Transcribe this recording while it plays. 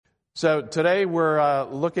So today we're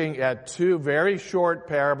looking at two very short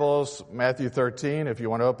parables, Matthew 13, if you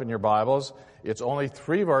want to open your Bibles. It's only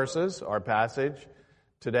 3 verses, our passage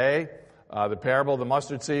today. The parable of the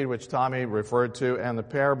mustard seed, which Tommy referred to, and the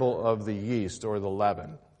parable of the yeast or the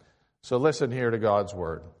leaven. So listen here to God's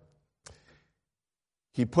word.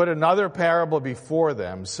 He put another parable before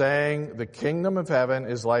them, saying, "The kingdom of heaven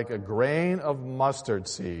is like a grain of mustard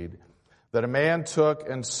seed that a man took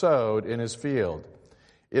and sowed in his field.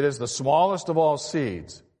 It is the smallest of all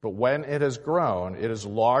seeds, but when it has grown, it is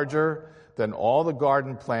larger than all the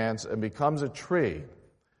garden plants and becomes a tree,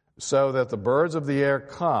 so that the birds of the air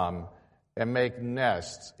come and make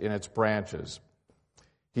nests in its branches."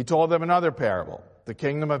 He told them another parable. The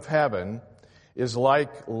kingdom of heaven is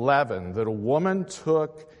like leaven that a woman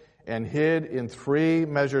took and hid in 3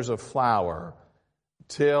 measures of flour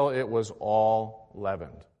till it was all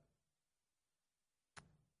leavened.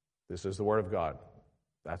 This is the word of God.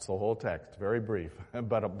 That's the whole text. Very brief,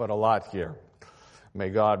 but a lot here.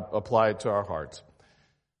 May God apply it to our hearts.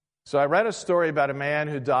 So I read a story about a man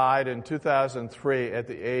who died in 2003 at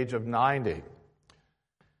the age of 90.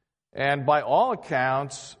 And by all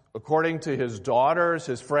accounts, according to his daughters,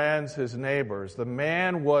 his friends, his neighbors, the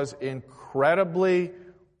man was incredibly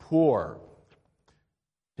poor.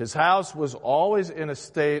 His house was always in a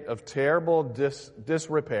state of terrible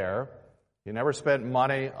disrepair. He never spent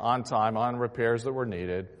money on time on repairs that were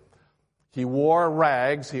needed. He wore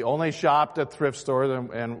rags. He only shopped at thrift stores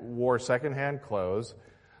and wore secondhand clothes.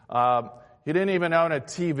 He didn't even own a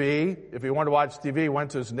TV. If he wanted to watch TV, he went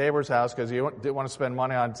to his neighbor's house because he didn't want to spend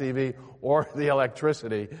money on TV or the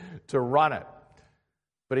electricity to run it.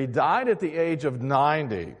 But he died at the age of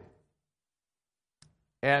 90.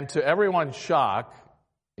 And to everyone's shock,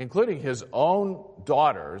 including his own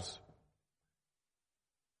daughters,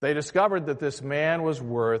 they discovered that this man was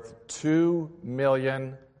worth $2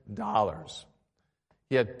 million.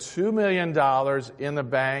 He had $2 million in the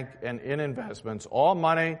bank and in investments, all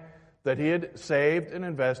money that he had saved and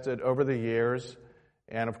invested over the years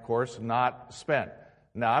and, of course, not spent.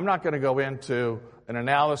 Now, I'm not going to go into an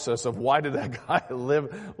analysis of why did that guy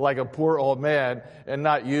live like a poor old man and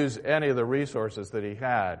not use any of the resources that he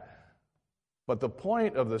had. But the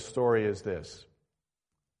point of the story is this: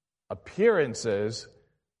 appearances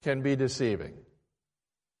can be deceiving.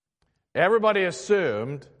 Everybody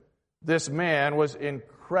assumed this man was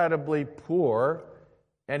incredibly poor,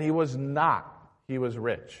 and he was not. He was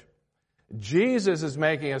rich. Jesus is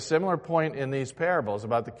making a similar point in these parables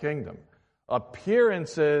about the kingdom.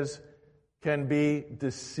 Appearances can be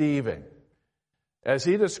deceiving. As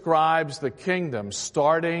he describes the kingdom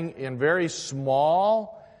starting in very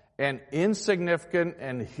small and insignificant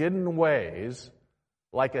and hidden ways,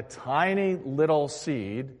 like a tiny little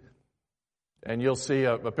seed, and you'll see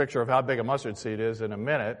a picture of how big a mustard seed is in a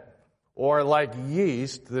minute, or like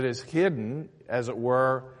yeast that is hidden, as it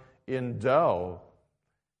were, in dough.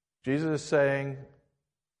 Jesus is saying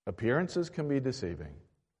appearances can be deceiving,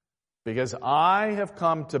 because I have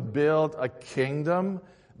come to build a kingdom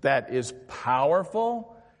that is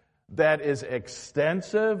powerful, that is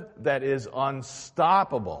extensive, that is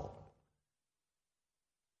unstoppable.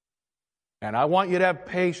 And I want you to have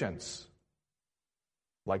patience.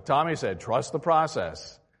 Like Tommy said, trust the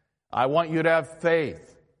process. I want you to have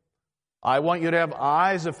faith. I want you to have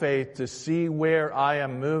eyes of faith to see where I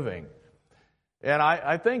am moving. And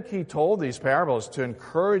I think he told these parables to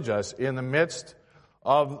encourage us in the midst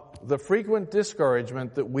of the frequent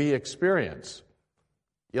discouragement that we experience.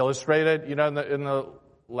 Illustrated, in the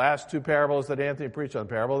last 2 parables that Anthony preached on, the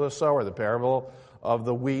parable of the sower, the parable of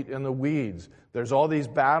the wheat and the weeds. There's all these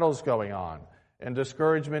battles going on and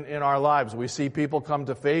discouragement in our lives. We see people come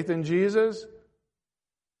to faith in Jesus.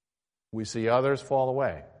 We see others fall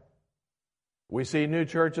away. We see new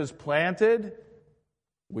churches planted.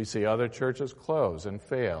 We see other churches close and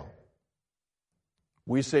fail.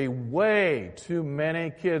 We see way too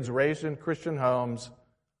many kids raised in Christian homes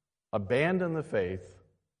abandon the faith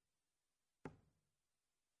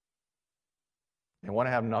and want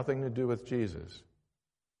to have nothing to do with Jesus.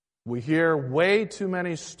 We hear way too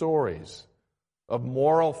many stories of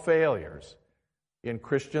moral failures in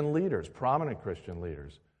Christian leaders, prominent Christian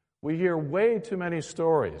leaders. We hear way too many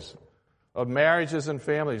stories of marriages and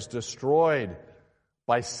families destroyed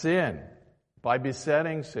by sin, by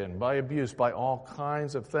besetting sin, by abuse, by all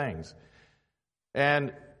kinds of things.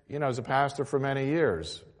 And, as a pastor for many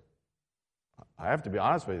years, I have to be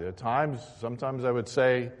honest with you, sometimes I would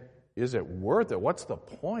say, is it worth it? What's the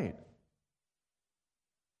point?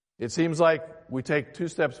 It seems like we take 2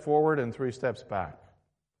 steps forward and 3 steps back.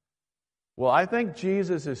 Well, I think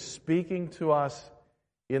Jesus is speaking to us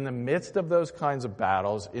in the midst of those kinds of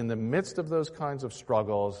battles, in the midst of those kinds of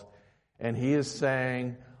struggles, and he is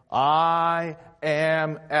saying, I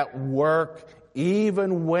am at work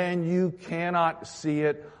even when you cannot see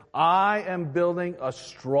it. I am building a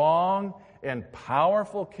strong and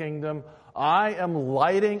powerful kingdom. I am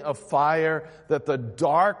lighting a fire that the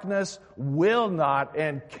darkness will not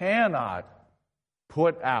and cannot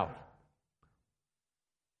put out.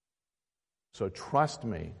 So trust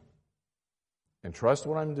me and trust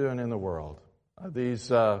what I'm doing in the world. I've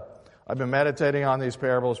been meditating on these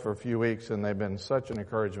parables for a few weeks, and they've been such an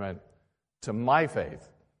encouragement to my faith,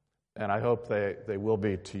 and I hope they will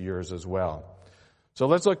be to yours as well. So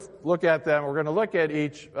let's look at them. We're going to look at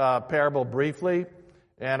each parable briefly,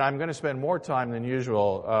 and I'm going to spend more time than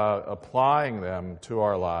usual applying them to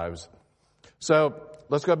our lives. So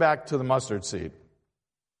let's go back to the mustard seed.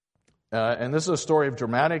 And this is a story of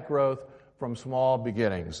dramatic growth from small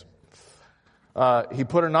beginnings. He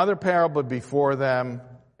put another parable before them,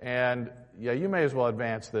 and you may as well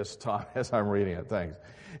advance this time as I'm reading it. Thanks.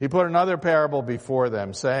 He put another parable before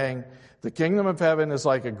them, saying, the kingdom of heaven is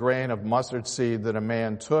like a grain of mustard seed that a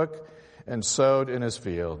man took and sowed in his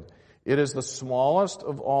field. It is the smallest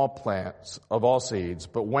of all plants, of all seeds,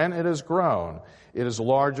 but when it is grown, it is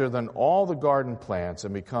larger than all the garden plants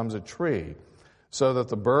and becomes a tree, so that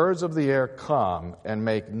the birds of the air come and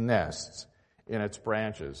make nests in its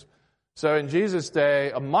branches. So in Jesus'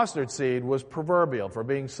 day, a mustard seed was proverbial for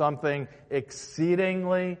being something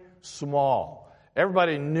exceedingly small.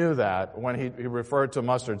 Everybody knew that when he referred to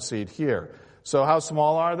mustard seed here. So how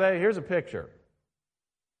small are they? Here's a picture.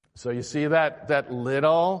 So you see that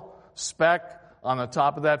little speck on the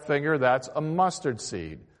top of that finger? That's a mustard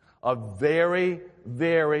seed. A very,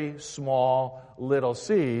 very small little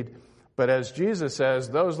seed. But as Jesus says,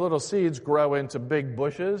 those little seeds grow into big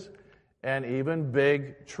bushes and even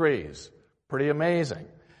big trees. Pretty amazing.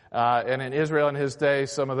 And in Israel in his day,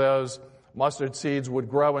 some of those mustard seeds would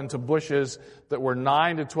grow into bushes that were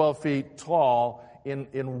 9 to 12 feet tall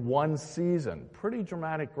in one season. Pretty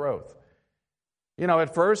dramatic growth. You know,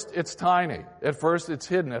 at first it's tiny. At first it's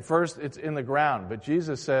hidden. At first it's in the ground. But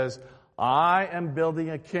Jesus says, I am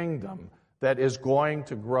building a kingdom that is going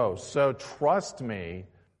to grow. So trust me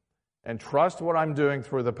and trust what I'm doing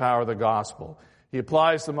through the power of the gospel. He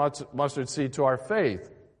applies the mustard seed to our faith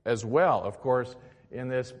as well, of course, in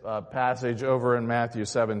this passage over in Matthew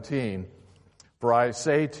 17. For I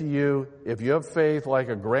say to you, if you have faith like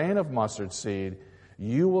a grain of mustard seed,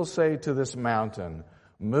 you will say to this mountain,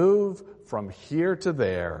 move from here to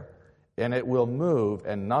there, and it will move,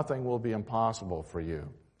 and nothing will be impossible for you.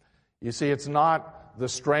 You see, it's not the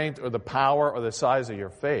strength or the power or the size of your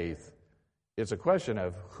faith. It's a question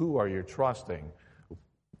of who are you trusting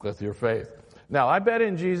with your faith. Now, I bet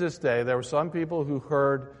in Jesus' day there were some people who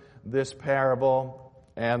heard this parable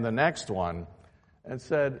and the next one and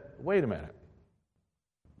said, wait a minute.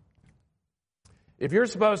 If you're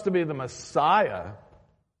supposed to be the Messiah,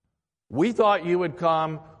 we thought you would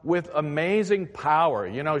come with amazing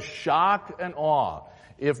power, shock and awe.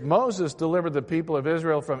 If Moses delivered the people of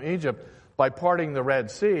Israel from Egypt by parting the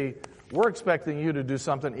Red Sea, we're expecting you to do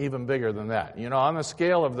something even bigger than that. On the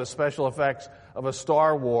scale of the special effects of a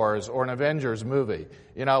Star Wars or an Avengers movie.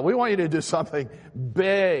 We want you to do something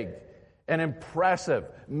big and impressive,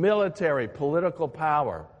 military, political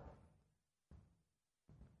power.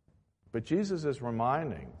 But Jesus is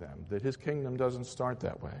reminding them that his kingdom doesn't start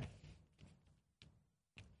that way.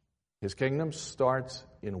 His kingdom starts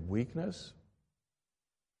in weakness.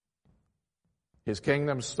 His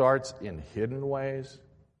kingdom starts in hidden ways.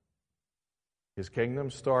 His kingdom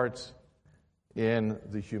starts in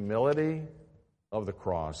the humility of the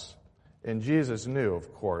cross. And Jesus knew,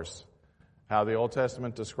 of course, how the Old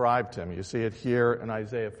Testament described him. You see it here in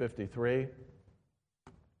Isaiah 53.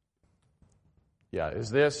 Is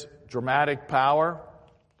this dramatic power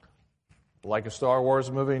like a Star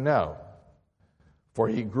Wars movie? No. For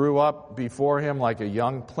he grew up before him like a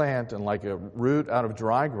young plant and like a root out of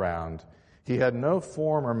dry ground. He had no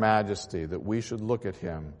form or majesty that we should look at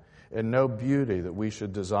him, and no beauty that we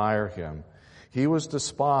should desire him. He was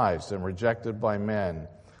despised and rejected by men,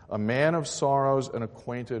 a man of sorrows and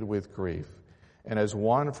acquainted with grief. And as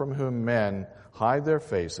one from whom men hide their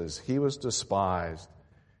faces, he was despised,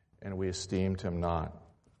 and we esteemed him not.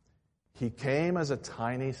 He came as a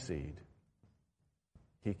tiny seed.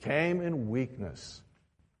 He came in weakness.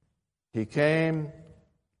 He came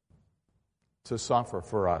to suffer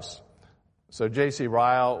for us. So J.C.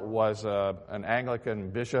 Ryle was an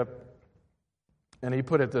Anglican bishop, and he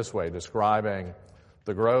put it this way, describing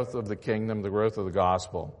the growth of the kingdom, the growth of the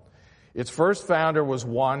gospel. Its first founder was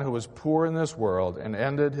one who was poor in this world and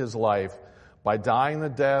ended his life by dying the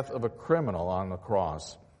death of a criminal on the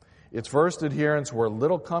cross. Its first adherents were a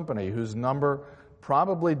little company whose number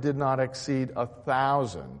probably did not exceed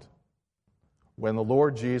 1,000 when the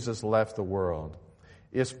Lord Jesus left the world.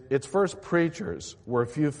 Its first preachers were a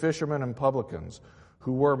few fishermen and publicans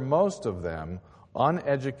who were, most of them,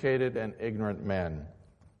 uneducated and ignorant men.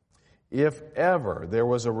 If ever there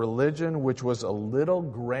was a religion which was a little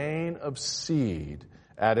grain of seed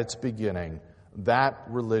at its beginning, that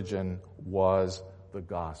religion was the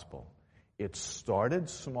gospel. It started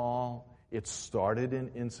small, it started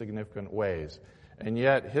in insignificant ways, and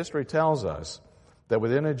yet history tells us that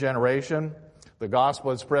within a generation, the gospel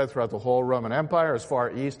had spread throughout the whole Roman Empire, as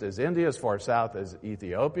far east as India, as far south as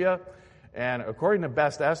Ethiopia, and according to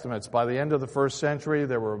best estimates, by the end of the first century,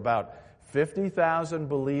 there were about 50,000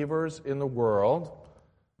 believers in the world.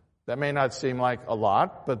 That may not seem like a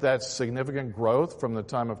lot, but that's significant growth from the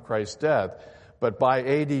time of Christ's death. But by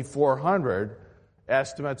AD 400,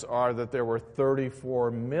 estimates are that there were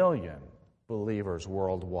 34 million believers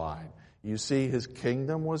worldwide. You see, his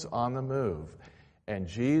kingdom was on the move. And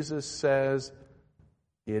Jesus says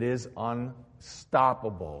it is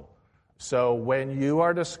unstoppable. So when you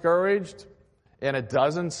are discouraged and it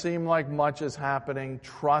doesn't seem like much is happening,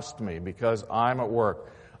 trust me, because I'm at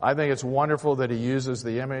work. I think it's wonderful that he uses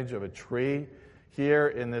the image of a tree here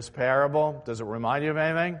in this parable. Does it remind you of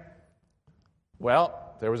anything?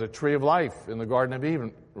 Well, there was a tree of life in the Garden of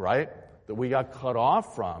Eden, right? That we got cut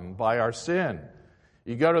off from by our sin.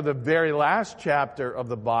 You go to the very last chapter of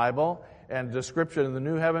the Bible and description of the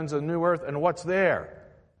new heavens and new earth, and what's there?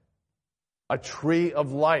 A tree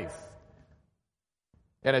of life.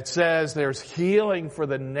 And it says there's healing for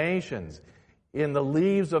the nations in the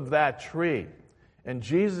leaves of that tree. And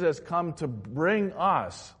Jesus has come to bring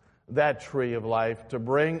us that tree of life, to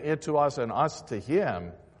bring it to us and us to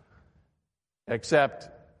him. Except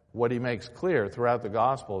what he makes clear throughout the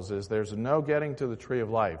Gospels is there's no getting to the tree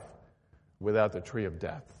of life without the tree of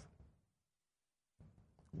death.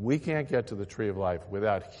 We can't get to the tree of life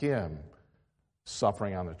without him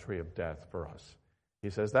suffering on the tree of death for us.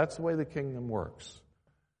 He says that's the way the kingdom works.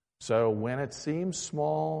 So when it seems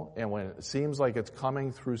small and when it seems like it's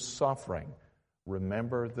coming through suffering,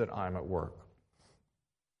 remember that I'm at work.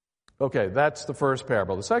 Okay, that's the first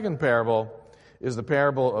parable. The second parable is the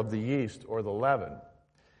parable of the yeast or the leaven.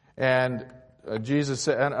 And Jesus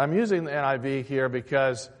said, and I'm using the NIV here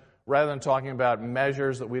because rather than talking about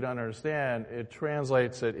measures that we don't understand, it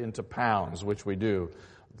translates it into pounds, which we do,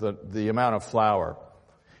 the amount of flour.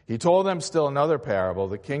 He told them still another parable.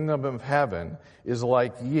 The kingdom of heaven is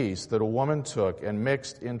like yeast that a woman took and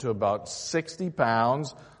mixed into about 60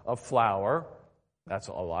 pounds of flour. That's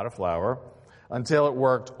a lot of flour. Until it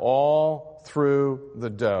worked all through the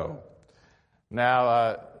dough.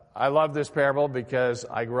 Now, I love this parable because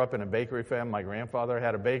I grew up in a bakery family. My grandfather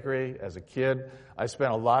had a bakery as a kid. I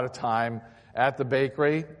spent a lot of time at the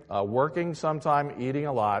bakery, working sometime, eating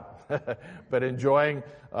a lot, but enjoying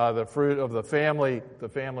the fruit of the family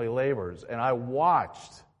labors. And I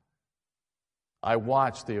watched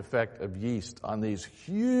the effect of yeast on these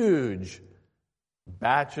huge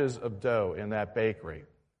batches of dough in that bakery.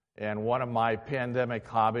 And one of my pandemic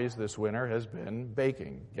hobbies this winter has been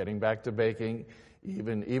baking, getting back to baking,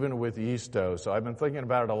 even with yeast dough. So I've been thinking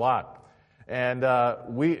about it a lot. And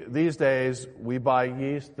these days we buy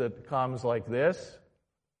yeast that comes like this,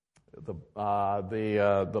 the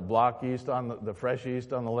block yeast on the fresh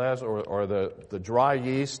yeast on the left, or the dry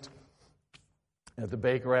yeast. At the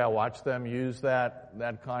bakery, I watch them use that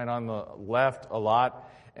kind on the left a lot,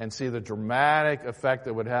 and see the dramatic effect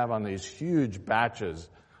it would have on these huge batches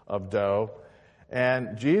of dough.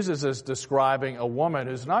 And Jesus is describing a woman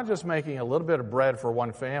who's not just making a little bit of bread for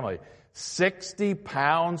one family, 60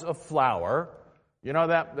 pounds of flour. You know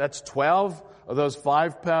that's 12 of those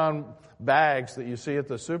 5-pound bags that you see at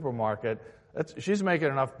the supermarket. She's making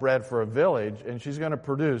enough bread for a village, and she's going to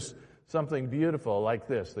produce something beautiful like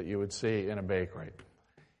this that you would see in a bakery.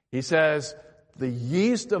 He says, the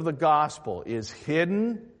yeast of the gospel is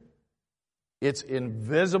hidden, it's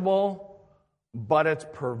invisible, but it's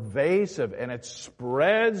pervasive, and it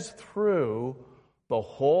spreads through the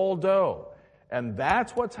whole dough. And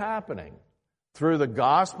that's what's happening through the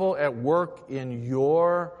gospel at work in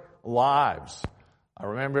your lives. I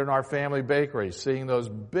remember in our family bakery seeing those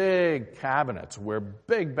big cabinets where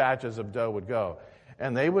big batches of dough would go.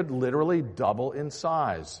 And they would literally double in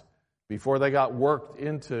size before they got worked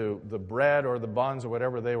into the bread or the buns or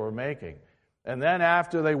whatever they were making. And then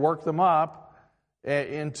after they worked them up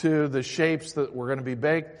into the shapes that were going to be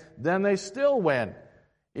baked, then they still went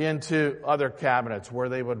into other cabinets where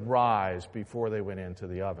they would rise before they went into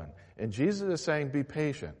the oven. And Jesus is saying, be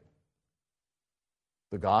patient.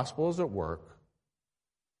 The gospel is at work,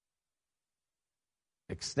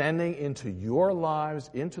 extending into your lives,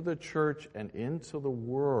 into the church, and into the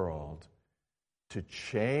world to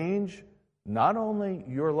change not only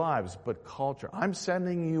your lives, but culture. I'm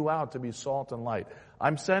sending you out to be salt and light.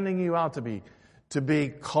 I'm sending you out to be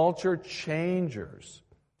culture changers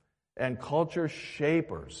and culture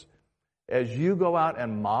shapers as you go out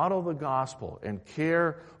and model the gospel and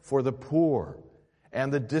care for the poor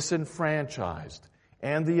and the disenfranchised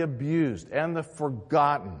and the abused and the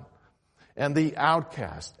forgotten and the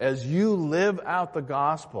outcast. As you live out the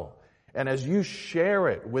gospel and as you share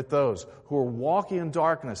it with those who are walking in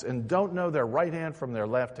darkness and don't know their right hand from their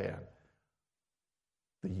left hand,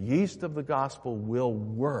 the yeast of the gospel will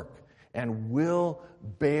work and will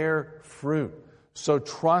bear fruit. So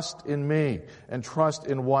trust in me and trust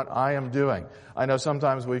in what I am doing. I know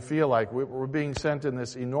sometimes we feel like we're being sent in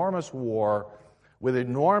this enormous war with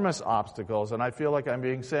enormous obstacles, and I feel like I'm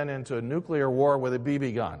being sent into a nuclear war with a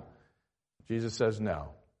BB gun. Jesus says, no.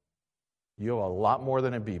 You have a lot more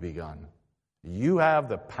than a BB gun. You have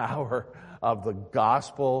the power of the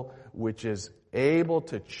gospel, which is able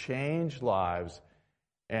to change lives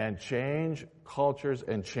and change cultures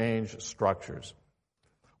and change structures.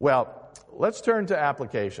 Well, let's turn to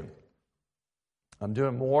application. I'm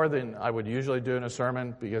doing more than I would usually do in a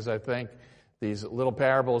sermon because I think these little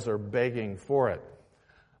parables are begging for it.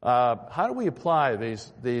 How do we apply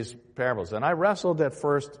these parables? And I wrestled at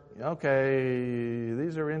first, okay,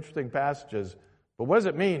 these are interesting passages, but what does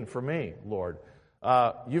it mean for me, Lord?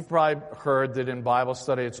 You've probably heard that in Bible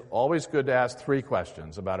study it's always good to ask 3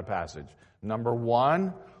 questions about a passage. Number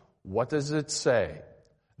 1, what does it say?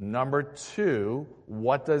 Number 2,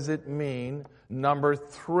 what does it mean? Number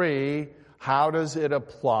 3, how does it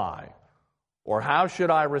apply? Or how should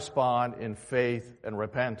I respond in faith and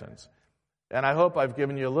repentance? And I hope I've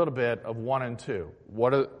given you a little bit of 1 and 2.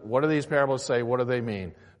 What do these parables say? What do they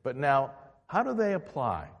mean? But now, how do they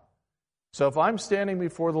apply? So if I'm standing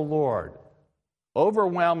before the Lord,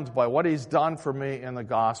 overwhelmed by what He's done for me in the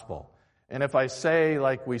gospel, and if I say,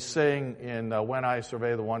 like we sing in When I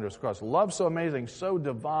Survey the Wondrous Cross, love so amazing, so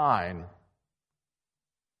divine,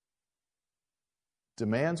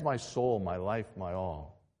 demands my soul, my life, my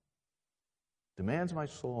all. Demands my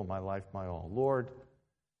soul, my life, my all. Lord,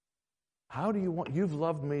 how do you want? You've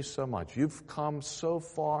loved me so much. You've come so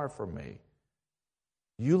far for me.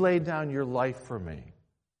 You laid down your life for me.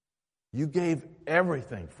 You gave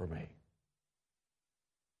everything for me.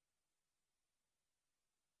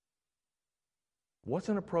 What's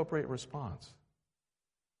an appropriate response?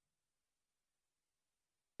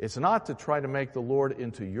 It's not to try to make the Lord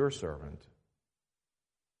into your servant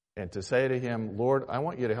and to say to Him, Lord, I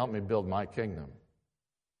want you to help me build my kingdom.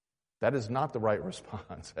 That is not the right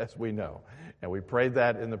response, as we know. And we prayed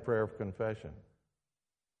that in the prayer of confession.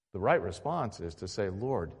 The right response is to say,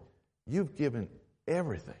 Lord, you've given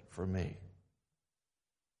everything for me.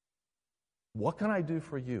 What can I do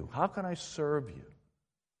for you? How can I serve you?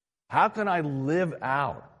 How can I live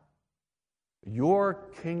out your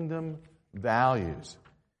kingdom values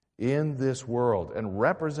in this world and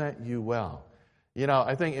represent you well? You know,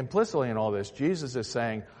 I think implicitly in all this, Jesus is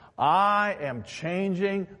saying, I am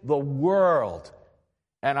changing the world,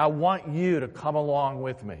 and I want you to come along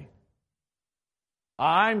with me.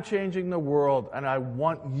 I'm changing the world, and I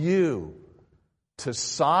want you to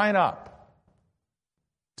sign up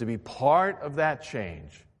to be part of that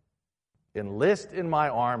change. Enlist in my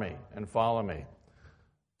army and follow me.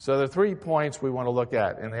 So there are 3 points we want to look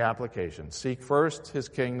at in the application. Seek first His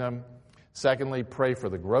kingdom. Secondly, pray for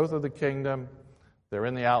the growth of the kingdom. They're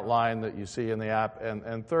in the outline that you see in the app.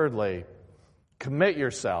 And thirdly, commit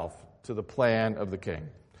yourself to the plan of the King.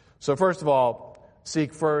 So first of all,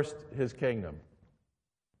 seek first His kingdom.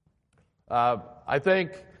 I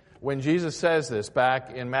think when Jesus says this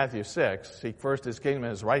back in Matthew 6, seek first His kingdom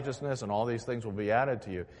and His righteousness, and all these things will be added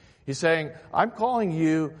to you. He's saying, I'm calling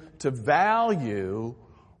you to value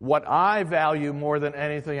what I value more than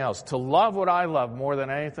anything else, to love what I love more than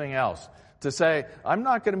anything else, to say, I'm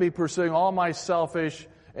not going to be pursuing all my selfish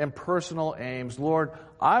and personal aims. Lord,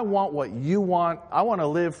 I want what you want. I want to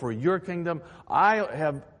live for your kingdom. I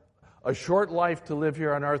have a short life to live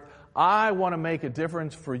here on earth. I want to make a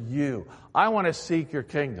difference for you. I want to seek your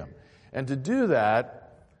kingdom. And to do that,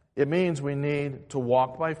 it means we need to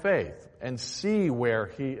walk by faith and see where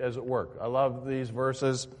He is at work. I love these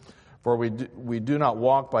verses. For we do not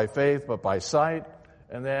walk by faith, but by sight.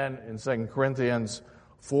 And then in 2 Corinthians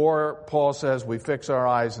 4, Paul says, we fix our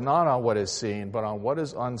eyes not on what is seen, but on what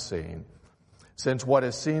is unseen. Since what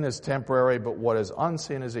is seen is temporary, but what is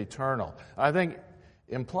unseen is eternal. I think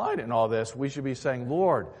implied in all this, we should be saying,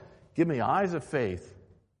 Lord, give me eyes of faith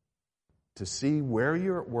to see where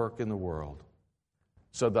you're at work in the world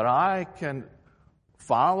so that I can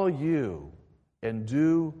follow you and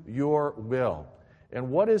do your will. And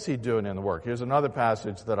what is he doing in the work? Here's another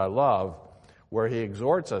passage that I love where he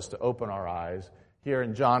exhorts us to open our eyes. Here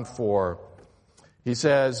in John 4, he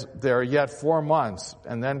says, there are yet 4 months,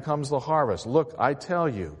 and then comes the harvest. Look, I tell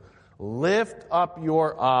you, lift up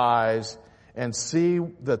your eyes and see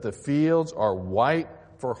that the fields are white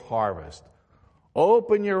for harvest.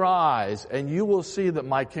 Open your eyes, and you will see that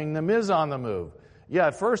my kingdom is on the move. Yeah,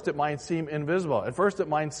 at first it might seem invisible. At first it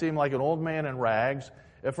might seem like an old man in rags.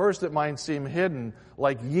 At first it might seem hidden,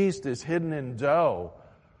 like yeast is hidden in dough.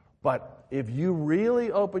 But if you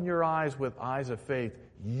really open your eyes with eyes of faith,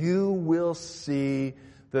 you will see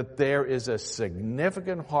that there is a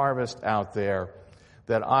significant harvest out there,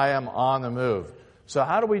 that I am on the move. So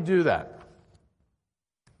how do we do that?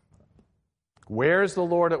 Where's the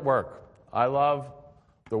Lord at work? I love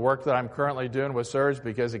the work that I'm currently doing with Surge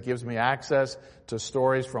because it gives me access to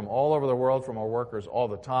stories from all over the world from our workers all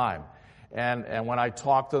the time. And when I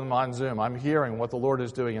talk to them on Zoom, I'm hearing what the Lord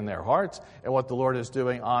is doing in their hearts and what the Lord is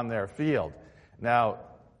doing on their field. Now,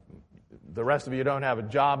 the rest of you don't have a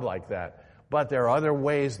job like that, but there are other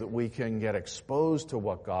ways that we can get exposed to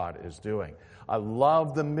what God is doing. I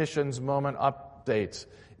love the Missions Moment updates,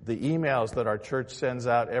 the emails that our church sends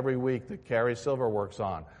out every week that Carrie Silver works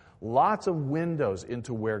on. Lots of windows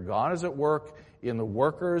into where God is at work in the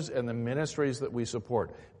workers and the ministries that we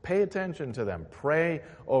support. Pay attention to them. Pray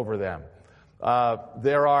over them.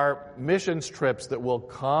 There are missions trips that will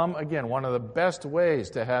come. Again, one of the best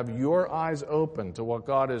ways to have your eyes open to what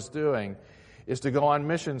God is doing is to go on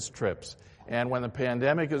missions trips. And when the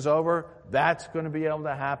pandemic is over, that's going to be able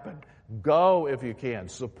to happen. Go if you can.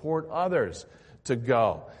 Support others to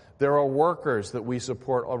go. There are workers that we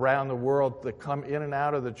support around the world that come in and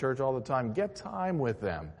out of the church all the time. Get time with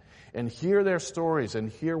them and hear their stories and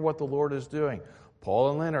hear what the Lord is doing.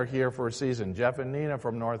 Paul and Lynn are here for a season. Jeff and Nina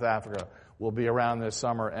from North Africa will be around this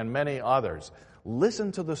summer, and many others.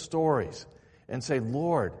 Listen to the stories and say,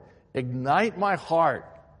 Lord, ignite my heart.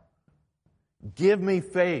 Give me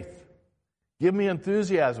faith. Give me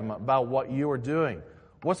enthusiasm about what you are doing.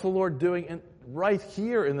 What's the Lord doing right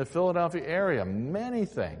here in the Philadelphia area? Many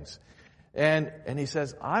things. And he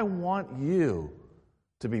says, I want you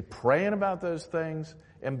to be praying about those things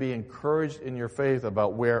and be encouraged in your faith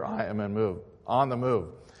about where I am on the move.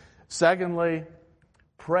 Secondly,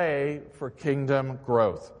 pray for kingdom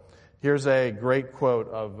growth. Here's a great quote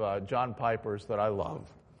of John Piper's that I love.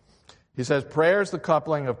 He says, prayer is the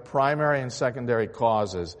coupling of primary and secondary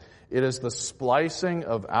causes. It is the splicing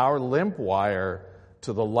of our limp wire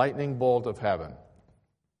to the lightning bolt of heaven.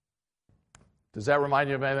 Does that remind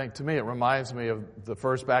you of anything? To me, it reminds me of the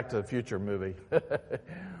first Back to the Future movie,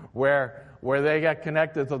 where they got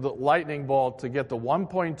connected to the lightning bolt to get the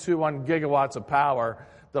 1.21 gigawatts of power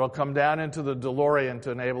that'll come down into the DeLorean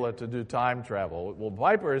to enable it to do time travel. Well,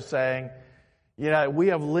 Piper is saying, we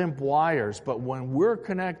have limp wires, but when we're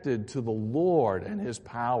connected to the Lord and His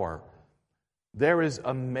power, there is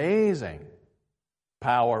amazing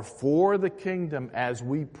power for the kingdom as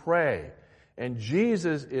we pray. And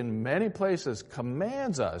Jesus, in many places,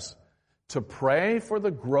 commands us to pray for the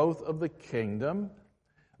growth of the kingdom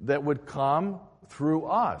that would come through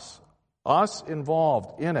us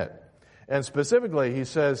involved in it. And specifically, he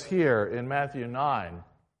says here in Matthew 9,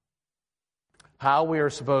 how we are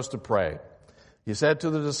supposed to pray. He said to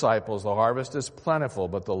the disciples, the harvest is plentiful,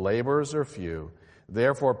 but the laborers are few.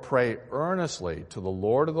 Therefore, pray earnestly to the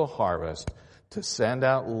Lord of the harvest to send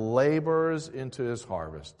out laborers into His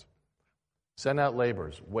harvest. Send out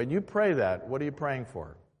laborers. When you pray that, what are you praying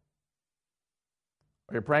for?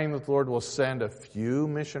 Are you praying that the Lord will send a few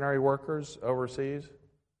missionary workers overseas?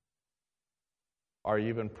 Are you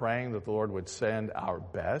even praying that the Lord would send our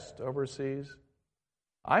best overseas?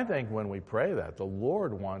 I think when we pray that, the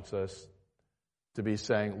Lord wants us to be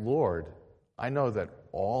saying, Lord, I know that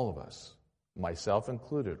all of us, myself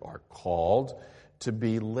included, are called to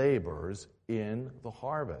be laborers in the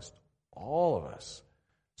harvest. All of us.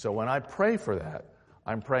 So when I pray for that,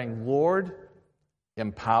 I'm praying, Lord,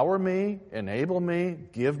 empower me, enable me,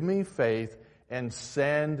 give me faith, and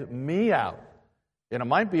send me out. And it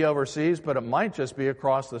might be overseas, but it might just be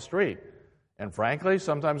across the street. And frankly,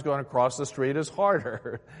 sometimes going across the street is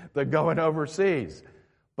harder than going overseas.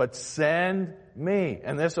 But send me.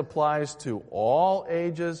 And this applies to all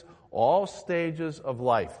ages, all stages of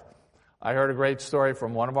life. I heard a great story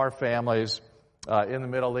from one of our families in the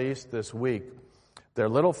Middle East this week. Their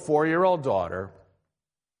little 4-year-old daughter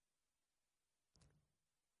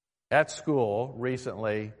at school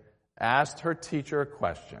recently asked her teacher a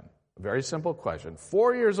question, a very simple question.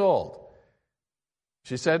 4 years old.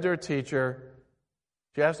 She said to her teacher,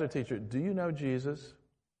 she asked her teacher, "Do you know Jesus?"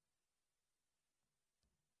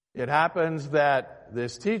 It happens that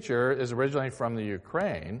this teacher is originally from the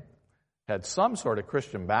Ukraine, had some sort of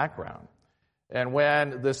Christian background. And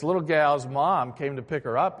when this little gal's mom came to pick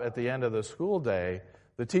her up at the end of the school day,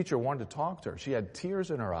 the teacher wanted to talk to her. She had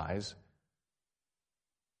tears in her eyes.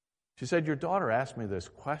 She said, "Your daughter asked me this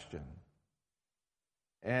question,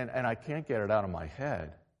 and I can't get it out of my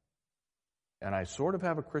head. And I sort of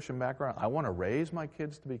have a Christian background. I want to raise my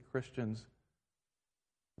kids to be Christians.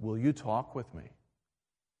 Will you talk with me?"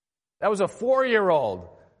 That was a 4-year-old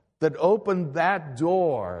that opened that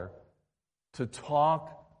door to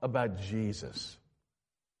talk about Jesus.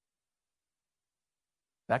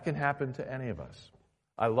 That can happen to any of us.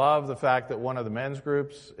 I love the fact that one of the men's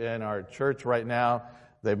groups in our church right now,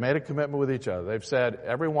 they've made a commitment with each other. They've said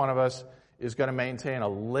every one of us is going to maintain a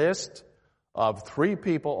list of 3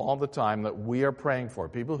 people all the time that we are praying for,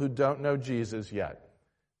 people who don't know Jesus yet.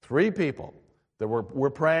 3 people that we're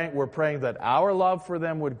praying that our love for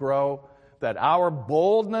them would grow, that our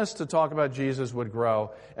boldness to talk about Jesus would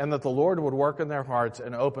grow, and that the Lord would work in their hearts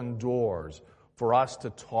and open doors for us to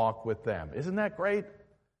talk with them. Isn't that great?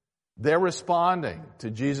 They're responding to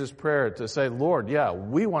Jesus' prayer to say, "Lord, yeah,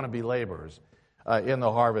 we want to be laborers in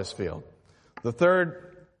the harvest field." The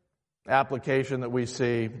third application that we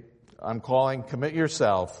see, I'm calling commit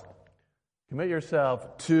yourself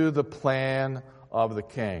to the plan of the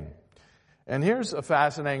King. And here's a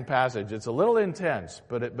fascinating passage. It's a little intense,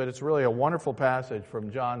 but it's really a wonderful passage from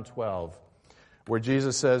John 12, where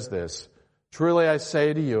Jesus says this, "Truly I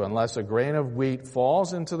say to you, unless a grain of wheat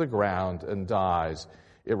falls into the ground and dies,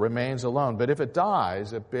 it remains alone. But if it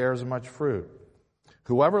dies, it bears much fruit.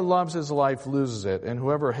 Whoever loves his life loses it, and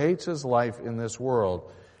whoever hates his life in this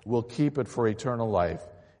world will keep it for eternal life.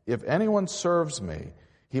 If anyone serves me,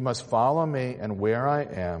 he must follow me, and where I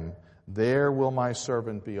am, there will my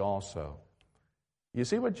servant be also." You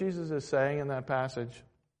see what Jesus is saying in that passage?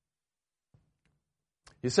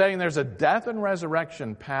 He's saying there's a death and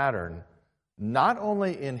resurrection pattern, not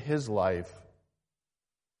only in his life,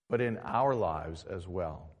 but in our lives as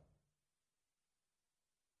well.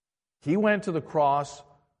 He went to the cross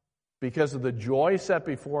because of the joy set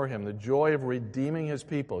before him, the joy of redeeming his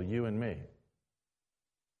people, you and me.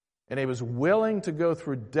 And he was willing to go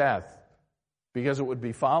through death because it would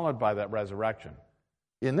be followed by that resurrection.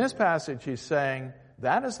 In this passage, he's saying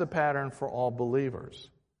that is the pattern for all believers.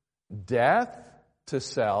 Death to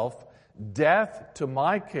self, death to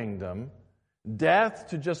my kingdom, death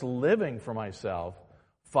to just living for myself,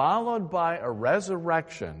 followed by a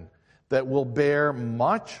resurrection that will bear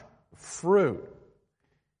much fruit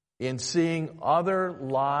in seeing other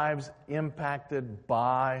lives impacted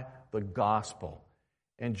by the gospel.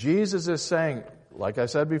 And Jesus is saying, like I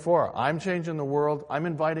said before, I'm changing the world. I'm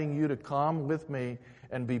inviting you to come with me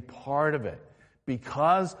and be part of it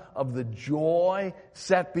because of the joy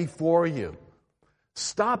set before you.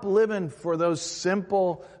 Stop living for those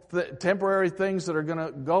simple, temporary things that are going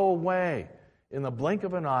to go away in the blink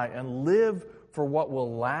of an eye and live for what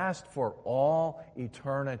will last for all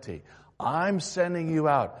eternity. I'm sending you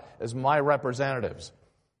out as my representatives.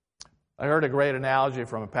 I heard a great analogy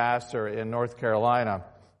from a pastor in North Carolina.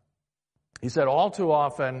 He said, all too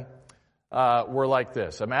often, we're like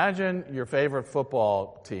this. Imagine your favorite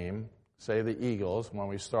football team, say the Eagles, when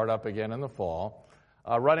we start up again in the fall,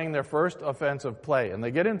 running their first offensive play. And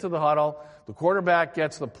they get into the huddle. The quarterback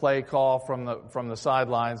gets the play call from the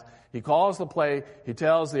sidelines. He calls the play. He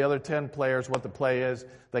tells the other 10 players what the play is.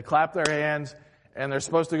 They clap their hands, and they're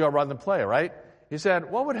supposed to go run the play, right? He said,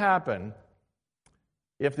 what would happen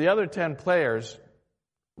if the other 10 players,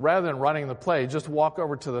 rather than running the play, just walk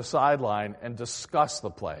over to the sideline and discuss the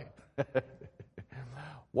play?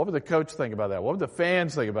 What would the coach think about that? What would the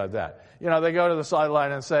fans think about that? You know, they go to the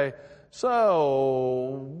sideline and say,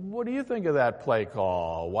 so, what do you think of that play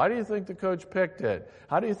call? Why do you think the coach picked it?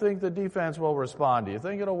 How do you think the defense will respond? Do you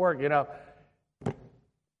think it'll work? You know,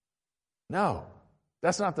 no,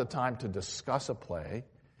 that's not the time to discuss a play.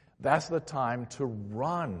 That's the time to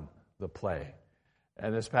run the play.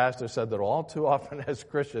 And this pastor said that all too often as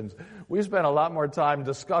Christians, we spend a lot more time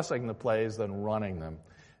discussing the plays than running them.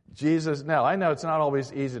 Now, I know it's not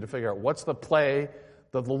always easy to figure out what's the play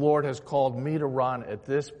that the Lord has called me to run at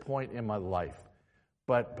this point in my life.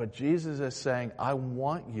 But Jesus is saying, I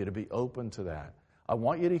want you to be open to that. I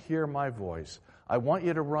want you to hear my voice. I want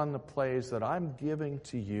you to run the plays that I'm giving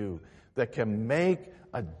to you that can make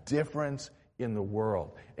a difference in the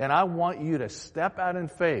world. And I want you to step out in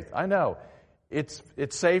faith. I know it's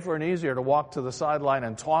safer and easier to walk to the sideline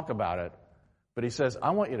and talk about it. But he says,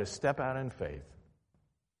 I want you to step out in faith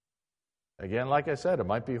Again, like I said, it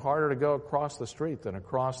might be harder to go across the street than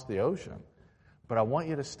across the ocean. But I want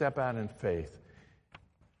you to step out in faith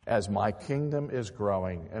as my kingdom is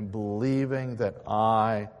growing and believing that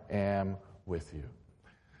I am with you.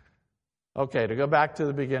 Okay, to go back to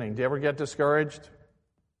the beginning, do you ever get discouraged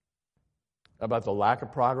about the lack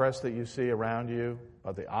of progress that you see around you,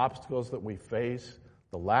 about the obstacles that we face,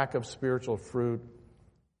 the lack of spiritual fruit,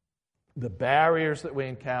 the barriers that we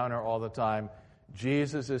encounter all the time?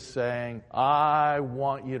 Jesus is saying, I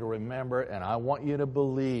want you to remember and I want you to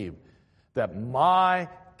believe that my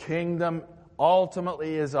kingdom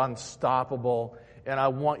ultimately is unstoppable, and I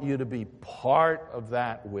want you to be part of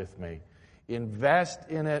that with me. Invest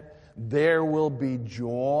in it. There will be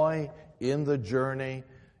joy in the journey.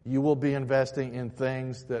 You will be investing in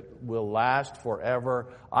things that will last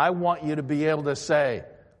forever. I want you to be able to say,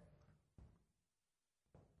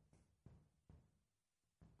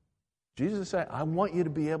 Jesus is saying, I want you to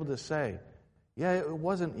be able to say, yeah, it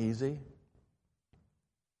wasn't easy.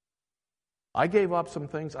 I gave up some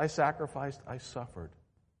things. I sacrificed. I suffered.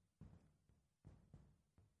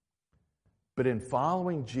 But in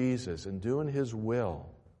following Jesus and doing His will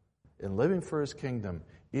and living for His kingdom,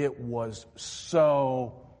 it was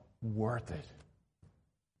so worth it.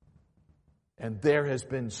 And there has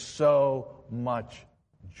been so much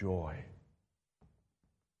joy.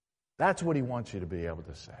 That's what He wants you to be able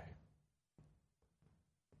to say.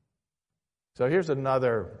 So here's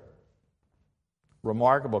another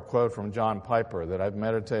remarkable quote from John Piper that I've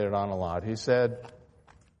meditated on a lot. He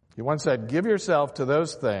once said, give yourself to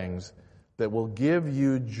those things that will give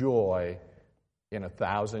you joy in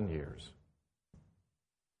 1,000 years.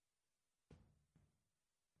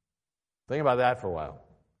 Think about that for a while.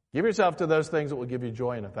 Give yourself to those things that will give you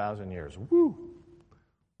joy in 1,000 years. Woo!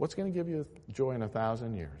 What's going to give you joy in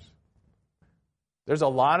 1,000 years? There's a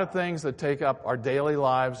lot of things that take up our daily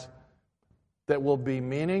lives that will be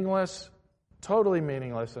meaningless, totally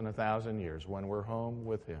meaningless in 1,000 years when we're home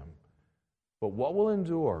with Him. But what will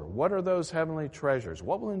endure? What are those heavenly treasures?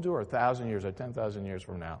 What will endure 1,000 years or 10,000 years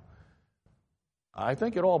from now? I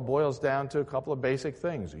think it all boils down to a couple of basic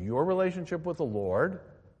things. Your relationship with the Lord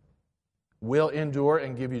will endure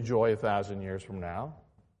and give you joy 1,000 years from now.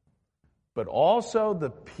 But also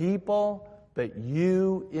the people that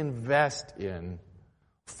you invest in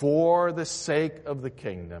for the sake of the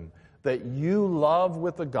kingdom, that you love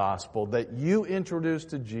with the gospel, that you introduce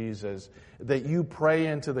to Jesus, that you pray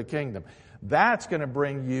into the kingdom. That's going to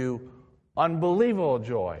bring you unbelievable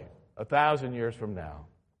joy 1,000 years from now.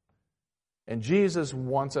 And Jesus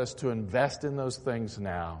wants us to invest in those things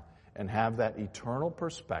now and have that eternal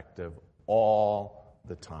perspective all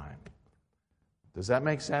the time. Does that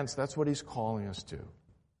make sense? That's what He's calling us to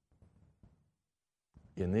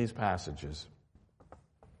in these passages.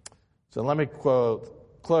 So let me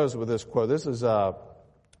close with this quote. This is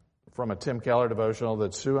from a Tim Keller devotional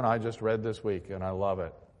that Sue and I just read this week, and I love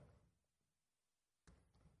it.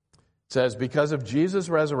 It says, because of Jesus'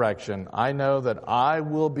 resurrection, I know that I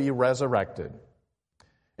will be resurrected.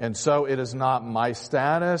 And so it is not my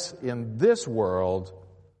status in this world,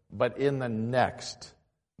 but in the next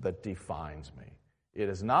that defines me. It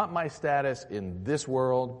is not my status in this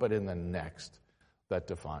world, but in the next that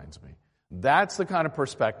defines me. That's the kind of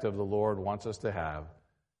perspective the Lord wants us to have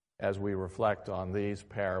as we reflect on these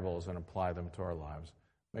parables and apply them to our lives.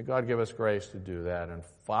 May God give us grace to do that and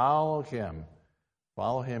follow Him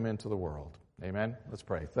into the world. Amen? Let's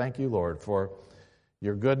pray. Thank you, Lord, for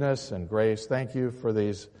your goodness and grace. Thank you for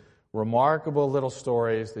these remarkable little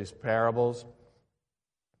stories, these parables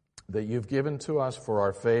that you've given to us for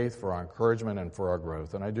our faith, for our encouragement, and for our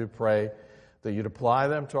growth. And I do pray that you'd apply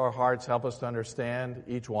them to our hearts, help us to understand,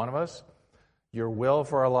 each one of us, your will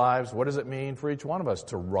for our lives. What does it mean for each one of us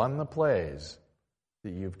to run the plays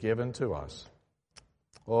that you've given to us?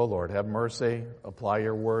 Oh, Lord, have mercy. Apply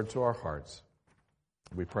your word to our hearts.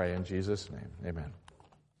 We pray in Jesus' name. Amen.